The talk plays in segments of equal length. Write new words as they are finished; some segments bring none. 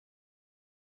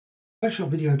Shot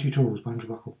Video Tutorials by Andrew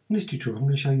Buckle. In this tutorial I'm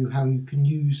going to show you how you can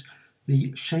use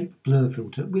the shape blur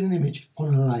filter with an image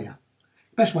on a layer.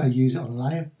 The best way to use it on a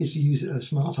layer is to use it as a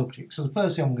smart object. So the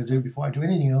first thing I'm going to do before I do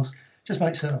anything else, just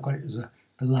make certain I've got it as the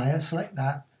layer, select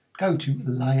that, go to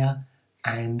layer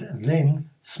and then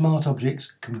smart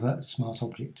objects, convert to smart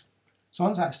object. So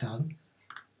once that's done,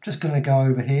 I'm just going to go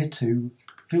over here to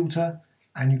filter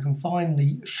and you can find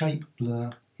the shape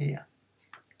blur here.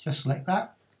 Just select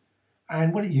that.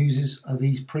 And what it uses are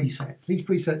these presets. These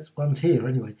presets, ones here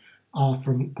anyway, are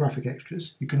from Graphic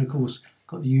Extras. You can of course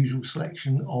got the usual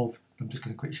selection of, I'm just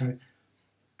going to quick show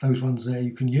those ones there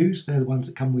you can use. They're the ones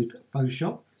that come with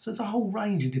Photoshop. So there's a whole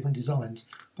range of different designs,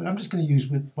 but I'm just going to use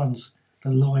with ones,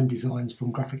 the line designs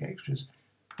from Graphic Extras.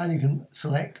 And you can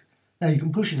select, now you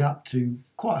can push it up to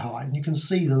quite high and you can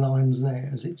see the lines there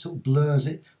as it sort of blurs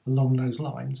it along those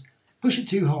lines. Push it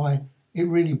too high, it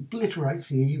really obliterates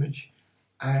the image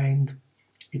and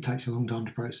it takes a long time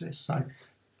to process. So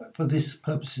for this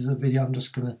purposes of the video, I'm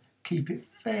just going to keep it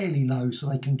fairly low so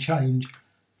they can change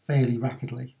fairly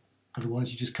rapidly.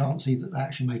 Otherwise you just can't see that they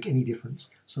actually make any difference.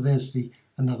 So there's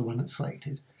another one that's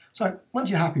selected. So once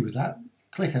you're happy with that,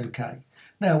 click OK.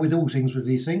 Now with all things with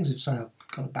these things, if say I've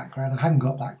got a background, I haven't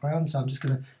got a background, so I'm just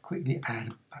going to quickly add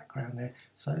a background there.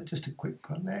 So just a quick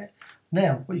one there.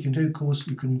 Now what you can do, of course,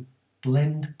 you can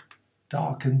blend,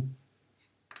 darken,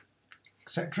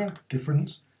 etc.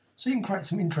 difference. So you can create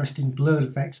some interesting blurred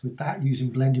effects with that using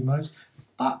blending modes.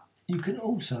 But you can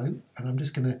also, and I'm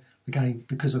just going to, again,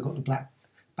 because I've got the black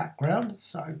background,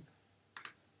 so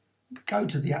go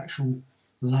to the actual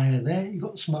layer there, you've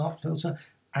got the smart filter,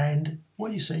 and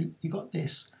what you see, you've got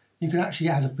this. You can actually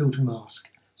add a filter mask.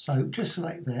 So just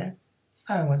select there,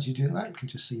 and once you do that, you can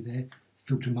just see there,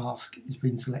 filter mask has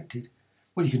been selected.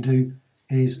 What you can do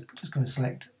is just going to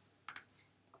select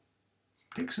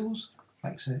pixels,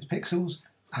 make sure it's pixels,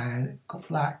 and got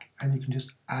black, and you can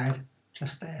just add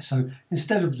just there. So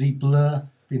instead of the blur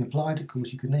being applied, of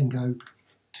course, you can then go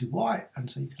to white, and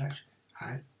so you can actually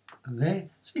add there.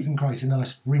 So you can create a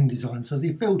nice ring design. So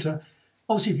the filter,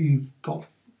 obviously if you've got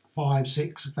 5,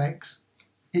 6 effects,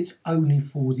 it's only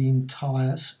for the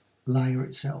entire layer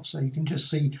itself. So you can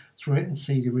just see through it and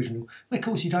see the original. And of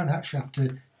course you don't actually have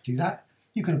to do that.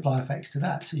 You can apply effects to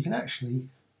that. So you can actually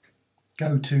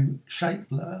go to shape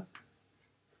blur,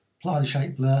 apply the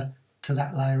shape blur to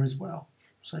that layer as well.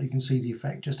 So you can see the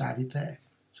effect just added there.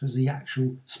 So the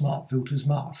actual smart filters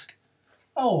mask.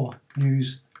 Or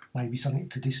use maybe something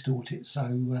to distort it.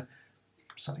 So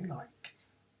something like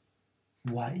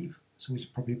wave, so it's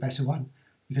probably a better one.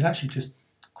 You can actually just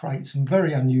create some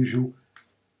very unusual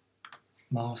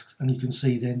masks and you can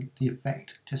see then the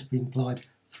effect just being applied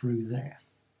through there.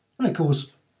 And of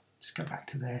course, just go back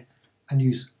to there and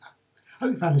use that.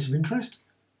 Hope you found this of interest.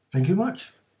 Thank you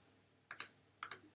much.